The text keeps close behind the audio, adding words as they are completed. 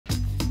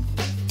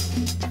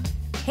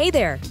Hey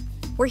there!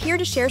 We're here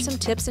to share some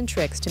tips and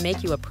tricks to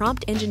make you a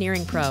prompt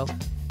engineering pro.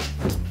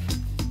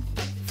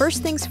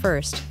 First things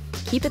first,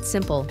 keep it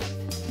simple.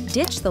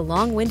 Ditch the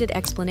long-winded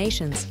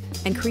explanations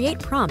and create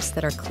prompts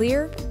that are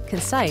clear,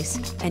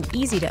 concise, and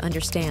easy to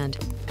understand.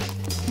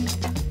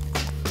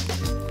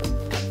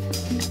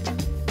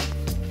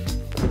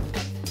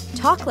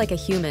 Talk like a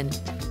human.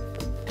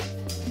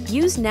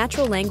 Use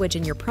natural language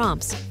in your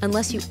prompts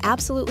unless you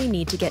absolutely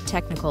need to get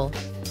technical.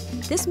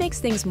 This makes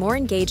things more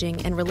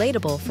engaging and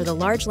relatable for the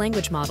large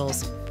language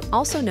models,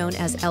 also known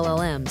as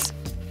LLMs.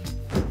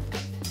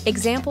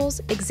 Examples,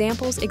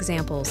 examples,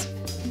 examples.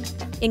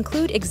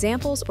 Include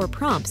examples or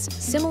prompts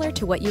similar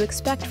to what you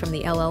expect from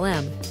the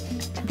LLM.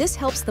 This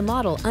helps the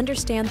model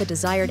understand the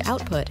desired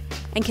output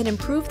and can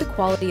improve the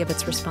quality of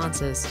its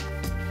responses.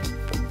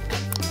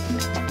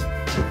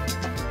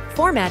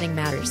 Formatting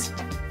matters.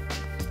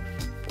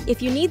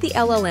 If you need the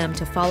LLM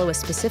to follow a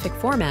specific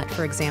format,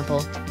 for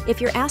example,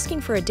 if you're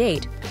asking for a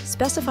date,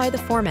 specify the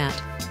format,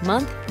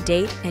 month,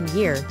 date, and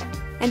year,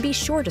 and be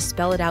sure to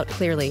spell it out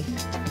clearly.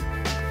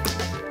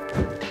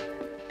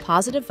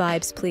 Positive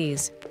vibes,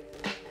 please.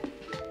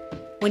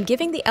 When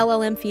giving the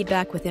LLM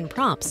feedback within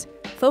prompts,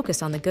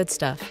 focus on the good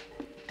stuff.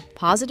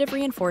 Positive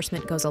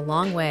reinforcement goes a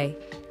long way,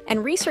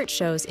 and research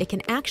shows it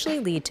can actually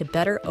lead to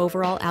better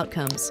overall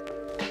outcomes.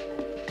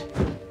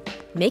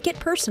 Make it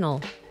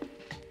personal.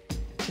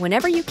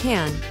 Whenever you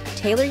can,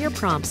 tailor your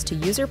prompts to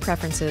user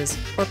preferences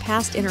or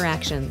past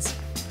interactions.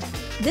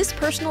 This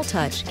personal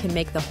touch can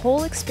make the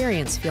whole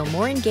experience feel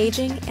more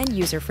engaging and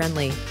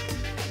user-friendly.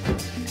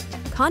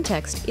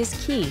 Context is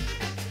key.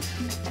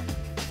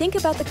 Think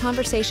about the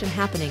conversation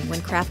happening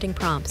when crafting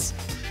prompts.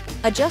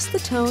 Adjust the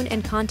tone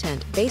and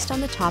content based on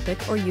the topic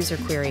or user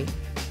query.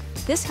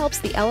 This helps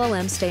the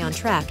LLM stay on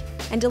track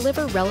and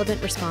deliver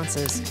relevant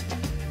responses.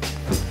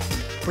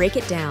 Break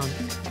it down.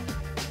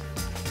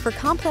 For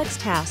complex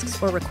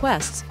tasks or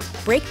requests,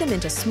 break them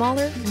into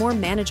smaller, more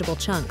manageable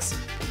chunks.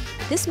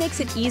 This makes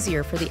it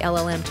easier for the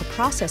LLM to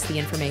process the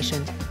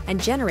information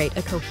and generate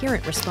a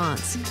coherent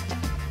response.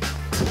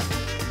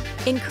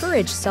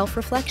 Encourage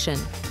self-reflection.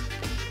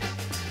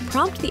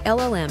 Prompt the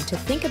LLM to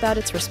think about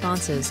its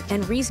responses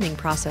and reasoning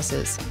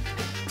processes.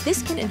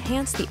 This can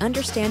enhance the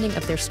understanding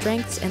of their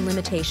strengths and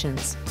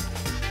limitations.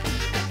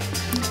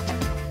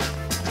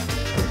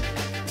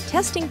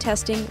 Testing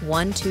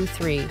 1, 2,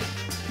 3.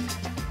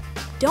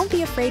 Don't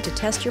be afraid to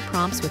test your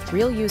prompts with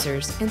real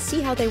users and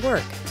see how they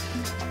work.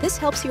 This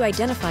helps you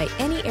identify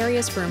any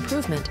areas for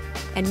improvement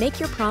and make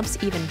your prompts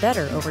even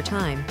better over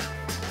time.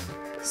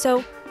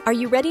 So, are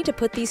you ready to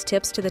put these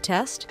tips to the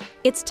test?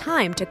 It's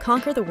time to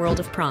conquer the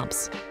world of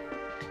prompts.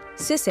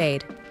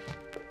 SysAid.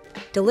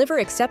 Deliver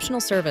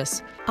exceptional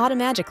service,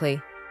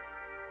 automatically,